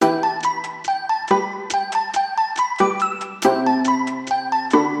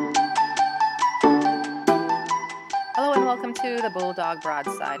to the Bulldog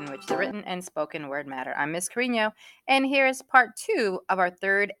Broadside, in which the written and spoken word matter. I'm Miss Carino, and here is part 2 of our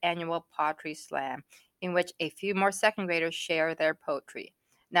 3rd annual Poetry Slam, in which a few more second graders share their poetry.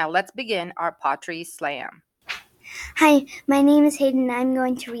 Now let's begin our Poetry Slam. Hi, my name is Hayden and I'm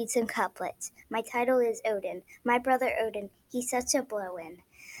going to read some couplets. My title is Odin. My brother Odin, he's such a blow-in.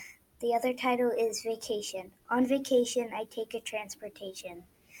 The other title is Vacation. On vacation, I take a transportation.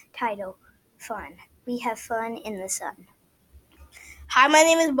 Title, Fun. We have fun in the sun. Hi, my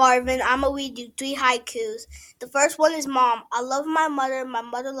name is Marvin. I'm a read you 3 haikus. The first one is Mom. I love my mother. My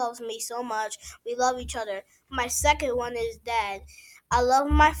mother loves me so much. We love each other. My second one is Dad. I love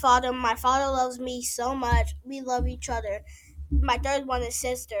my father. My father loves me so much. We love each other. My third one is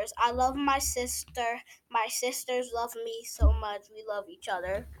Sisters. I love my sister. My sisters love me so much. We love each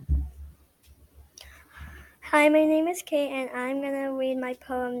other. Hi, my name is Kate and I'm going to read my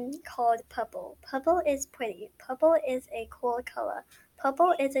poem called Purple. Purple is pretty. Purple is a cool color.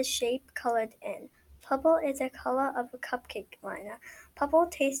 Purple is a shape colored in. Purple is the color of a cupcake liner. Purple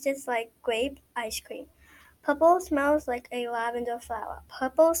tastes like grape ice cream. Purple smells like a lavender flower.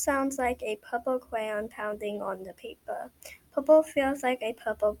 Purple sounds like a purple crayon pounding on the paper. Purple feels like a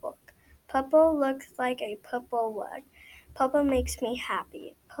purple book. Purple looks like a purple rug. Purple makes me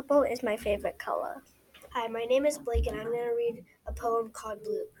happy. Purple is my favorite color. Hi, my name is Blake and I'm going to read a poem called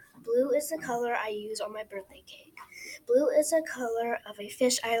Blue. Blue is the color I use on my birthday cake. Blue is the color of a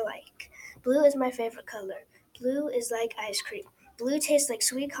fish I like. Blue is my favorite color. Blue is like ice cream. Blue tastes like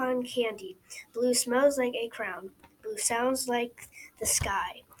sweet cotton candy. Blue smells like a crown. Blue sounds like the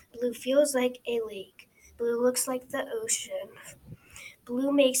sky. Blue feels like a lake. Blue looks like the ocean.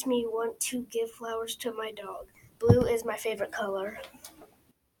 Blue makes me want to give flowers to my dog. Blue is my favorite color.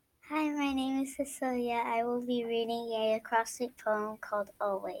 Hi, my name is Cecilia. I will be reading a acrostic poem called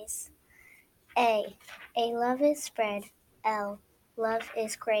Always. A love is spread. L, love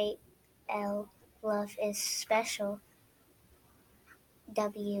is great. L, love is special.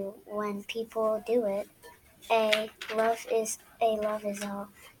 W, when people do it. A, love is all.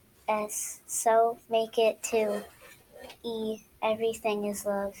 S, so make it two. E, everything is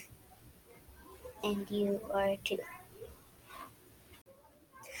love. And you are too.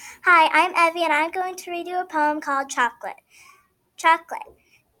 Hi, I'm Evie and I'm going to read you a poem called Chocolate. Chocolate.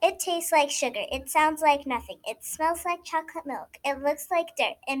 It tastes like sugar. It sounds like nothing. It smells like chocolate milk. It looks like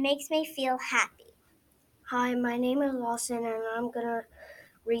dirt. It makes me feel happy. Hi, my name is Lawson and I'm going to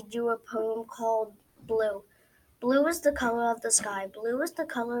read you a poem called Blue. Blue is the color of the sky. Blue is the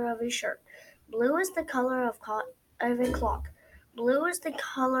color of a shirt. Blue is the color of a clock. Blue is the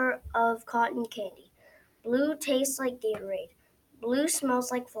color of cotton candy. Blue tastes like Gatorade. Blue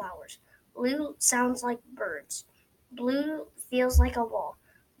smells like flowers. Blue sounds like birds. Blue feels like a wall.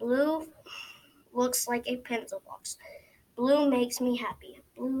 Blue looks like a pencil box. Blue makes me happy.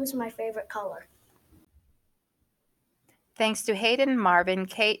 Blue is my favorite color. Thanks to Hayden, Marvin,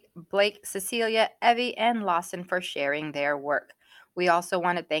 Kate, Blake, Cecilia, Evie, and Lawson for sharing their work. We also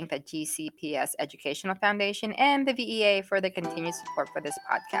want to thank the GCPS Educational Foundation and the VEA for the continued support for this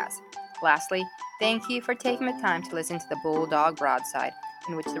podcast. Lastly, thank you for taking the time to listen to the Bulldog Broadside,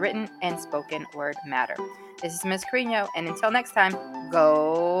 in which the written and spoken word matter. This is Ms. Carino, and until next time,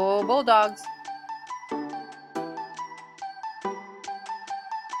 go Bulldogs!